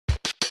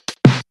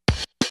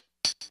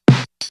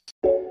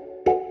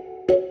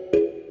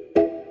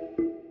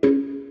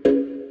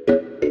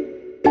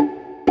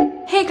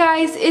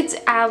Hey guys, it's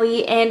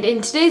Allie, and in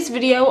today's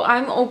video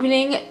I'm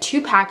opening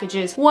two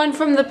packages, one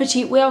from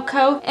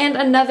ThePetiteWhaleCo and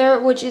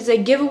another which is a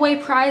giveaway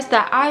prize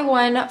that I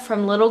won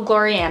from Little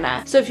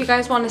Gloriana. So if you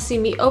guys want to see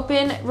me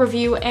open,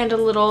 review, and a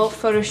little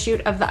photo shoot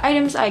of the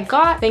items I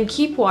got, then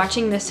keep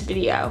watching this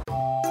video.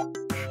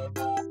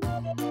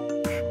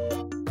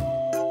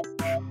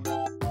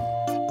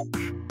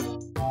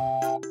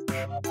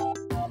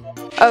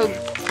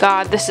 Oh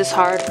god, this is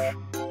hard.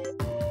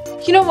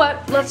 You know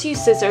what? Let's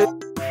use scissors.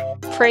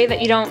 Pray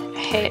that you don't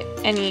hit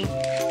any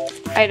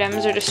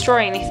items or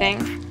destroy anything.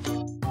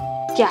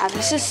 Yeah,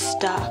 this is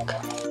stuck.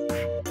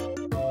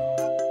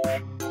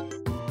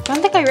 I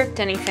don't think I ripped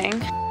anything.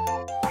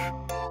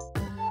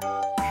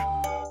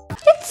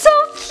 It's so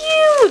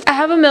cute! I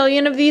have a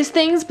million of these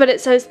things, but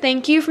it says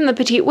thank you from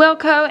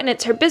ThePetiteWhaleCo, and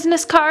it's her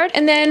business card.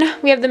 And then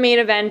we have the main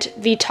event,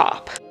 the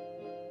top.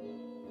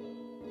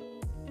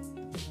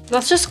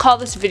 Let's just call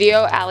this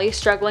video Allie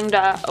struggling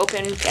to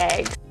open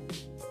bags.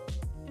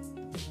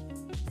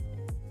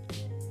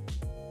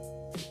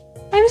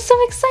 I'm so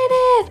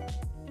excited!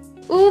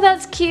 Ooh,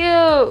 that's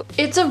cute!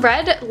 It's a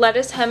red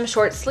lettuce hem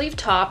short sleeve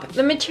top.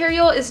 The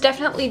material is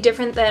definitely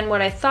different than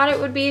what I thought it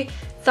would be.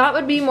 Thought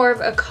would be more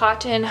of a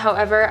cotton,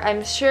 however,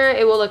 I'm sure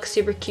it will look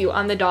super cute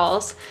on the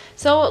dolls.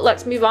 So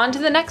let's move on to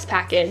the next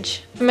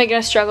package. Am I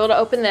gonna struggle to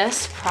open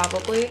this?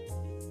 Probably.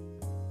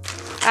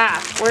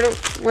 Ah,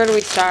 where do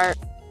we start?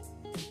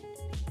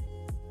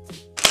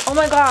 Oh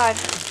my god,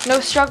 no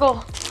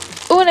struggle.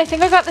 Oh, and I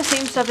think I got the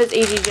same stuff as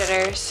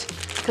AGJitters.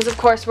 Because of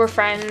course we're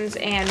friends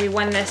and we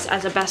won this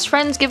as a best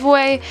friends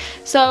giveaway,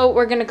 so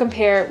we're gonna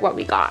compare what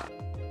we got.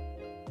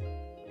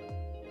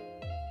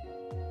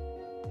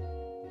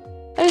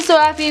 I'm so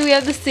happy we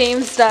have the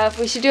same stuff.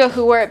 We should do a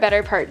Who Wore It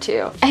Better part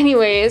 2.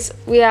 Anyways,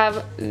 we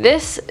have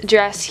this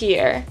dress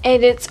here,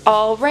 and it's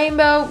all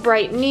rainbow,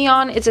 bright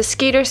neon. It's a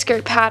skater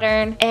skirt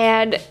pattern,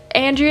 and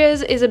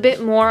Andrea's is a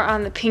bit more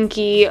on the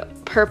pinky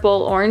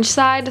purple orange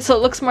side, so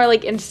it looks more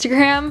like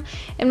Instagram,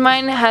 and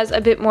mine has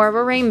a bit more of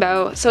a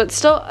rainbow, so it's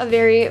still a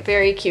very,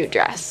 very cute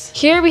dress.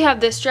 Here we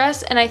have this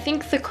dress, and I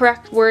think the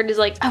correct word is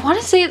like, I want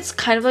to say it's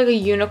kind of like a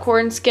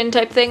unicorn skin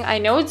type thing. I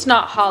know it's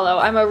not hollow.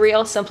 I'm a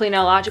real Simply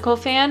Nailogical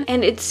fan,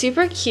 and it's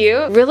super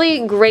cute,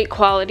 really great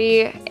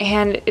quality,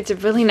 and it's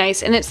really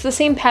nice, and it's the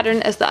same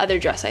pattern as the other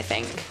dress, I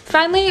think.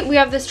 Finally, we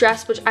have this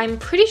dress, which I'm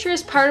pretty sure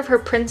is part of her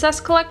princess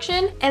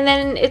collection, and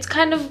then it's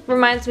kind of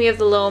reminds me of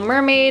the Little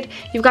Mermaid.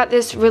 You've got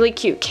this really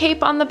cute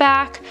cape on the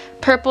back,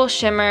 purple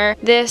shimmer,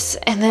 this,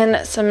 and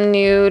then some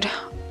nude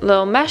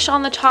little mesh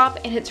on the top,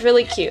 and it's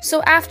really cute.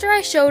 So after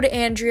I showed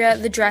Andrea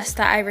the dress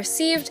that I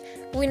received,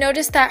 we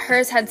noticed that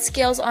hers had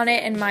scales on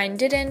it and mine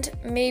didn't.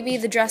 Maybe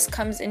the dress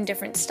comes in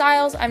different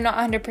styles, I'm not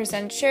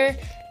 100% sure,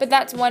 but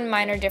that's one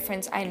minor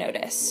difference I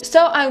noticed.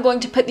 So I'm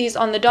going to put these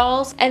on the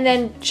dolls and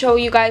then show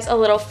you guys a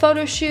little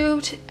photo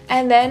shoot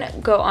and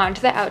then go on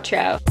to the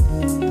outro.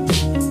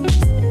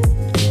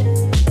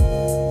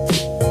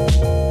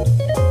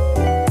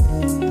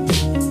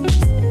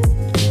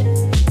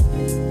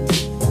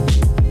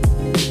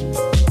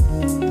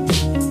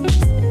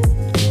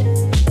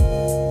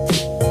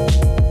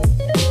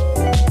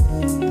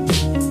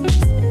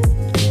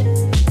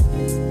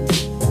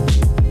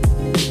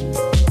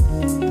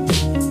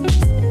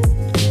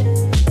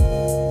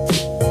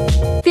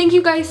 Thank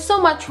you guys so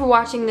much for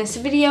watching this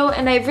video,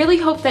 and I really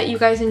hope that you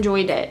guys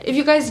enjoyed it. If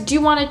you guys do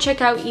want to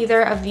check out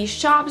either of these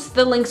shops,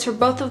 the links for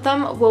both of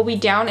them will be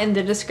down in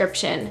the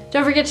description.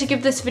 Don't forget to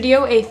give this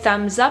video a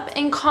thumbs up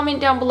and comment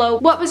down below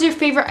what was your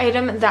favorite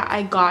item that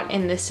I got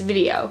in this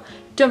video.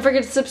 Don't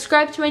forget to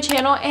subscribe to my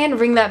channel and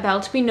ring that bell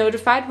to be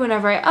notified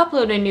whenever I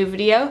upload a new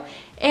video.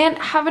 And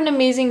have an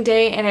amazing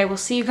day, and I will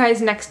see you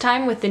guys next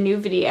time with a new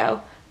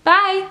video.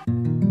 Bye!